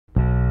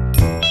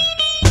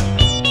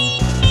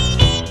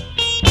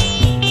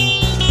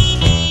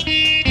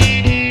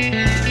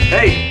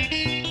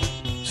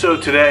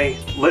today,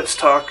 let's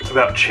talk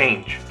about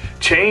change.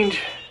 Change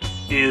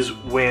is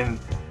when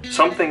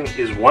something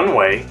is one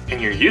way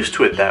and you're used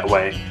to it that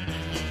way,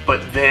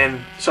 but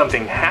then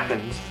something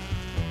happens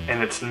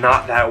and it's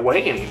not that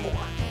way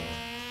anymore.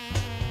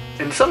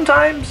 And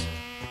sometimes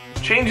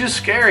change is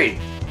scary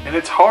and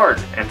it's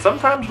hard, and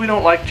sometimes we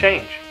don't like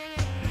change.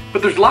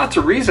 But there's lots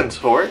of reasons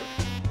for it.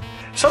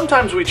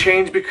 Sometimes we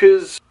change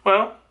because,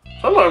 well,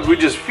 sometimes we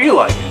just feel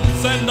like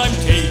it. And I'm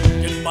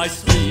taking my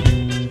sleep.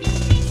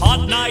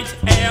 Hot night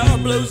air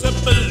blows up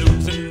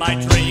balloons in my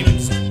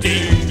dreams.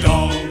 Ding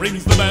dong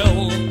rings the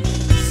bell.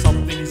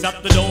 Something's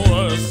at the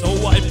door,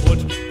 so I put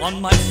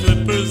on my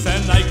slippers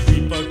and I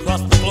creep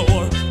across the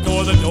floor.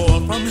 Toward the door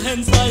from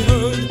hence I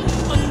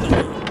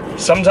heard.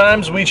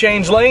 Sometimes we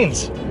change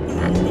lanes.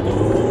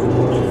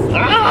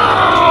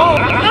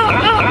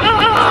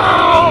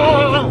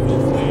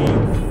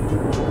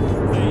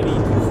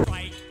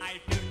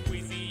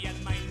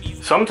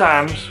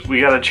 Sometimes we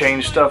gotta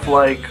change stuff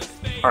like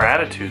our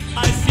attitudes.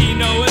 I see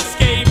no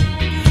escape.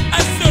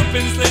 A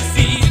serpent's laid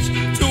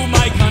siege to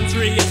my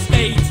country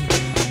estate.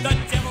 The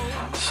devil.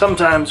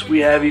 Sometimes we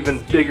have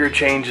even bigger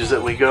changes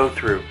that we go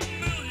through.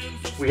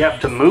 We have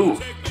to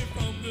move.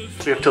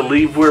 We have to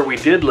leave where we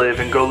did live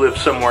and go live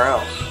somewhere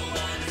else.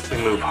 We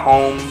move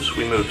homes,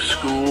 we move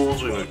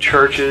schools, we move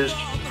churches.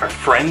 Our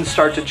friends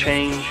start to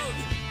change.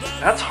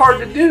 That's hard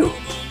to do.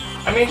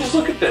 I mean, just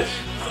look at this.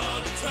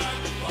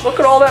 Look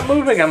at all that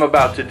moving I'm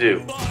about to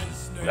do.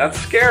 That's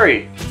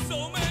scary.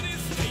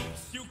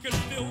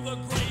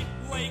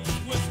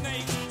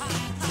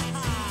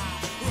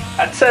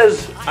 That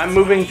says I'm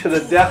moving to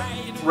the Death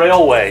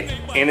Railway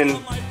in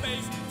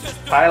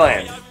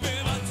Thailand.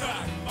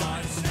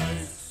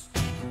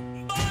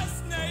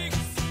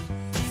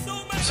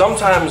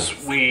 Sometimes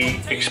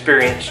we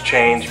experience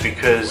change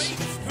because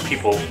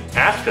people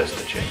ask us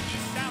to change.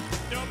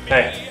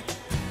 Hey,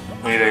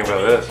 what do you think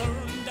about this?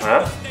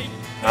 Huh?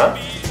 Huh?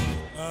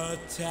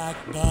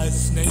 Attacked by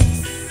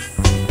snakes.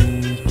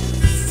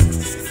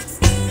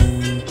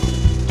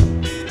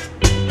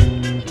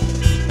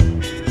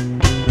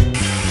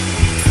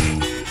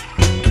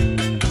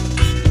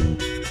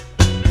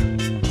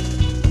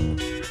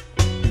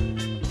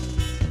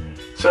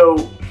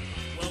 So,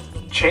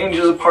 change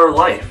is a part of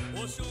life.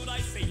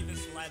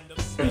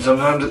 And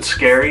sometimes it's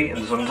scary,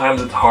 and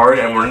sometimes it's hard,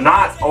 and we're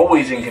not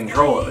always in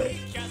control of it.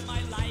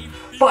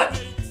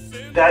 But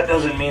that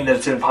doesn't mean that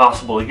it's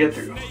impossible to get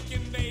through.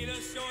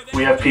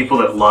 We have people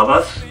that love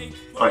us,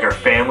 like our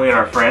family and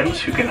our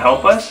friends, who can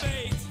help us.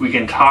 We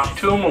can talk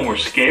to them when we're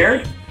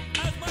scared.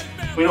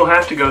 We don't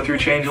have to go through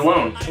change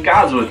alone.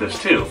 God's with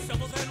us too,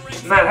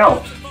 and that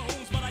helps.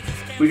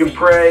 We can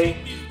pray,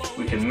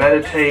 we can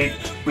meditate,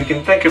 we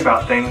can think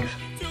about things,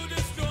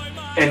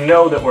 and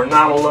know that we're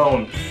not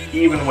alone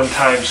even when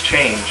times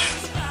change.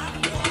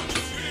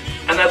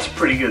 And that's a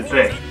pretty good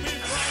thing.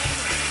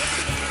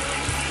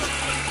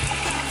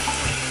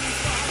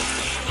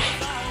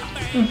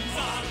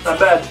 Not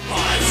bad.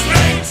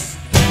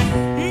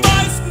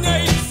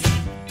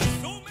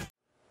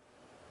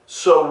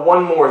 So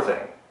one more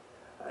thing.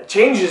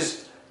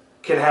 Changes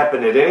can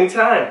happen at any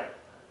time.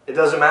 It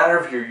doesn't matter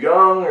if you're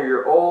young or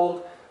you're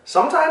old.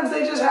 Sometimes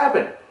they just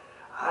happen.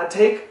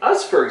 Take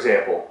us, for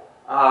example.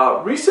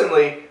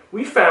 Recently,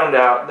 we found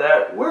out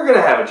that we're going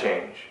to have a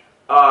change.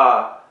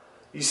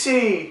 You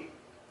see,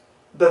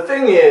 the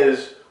thing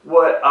is,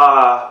 what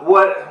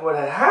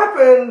had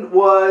happened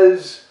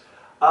was,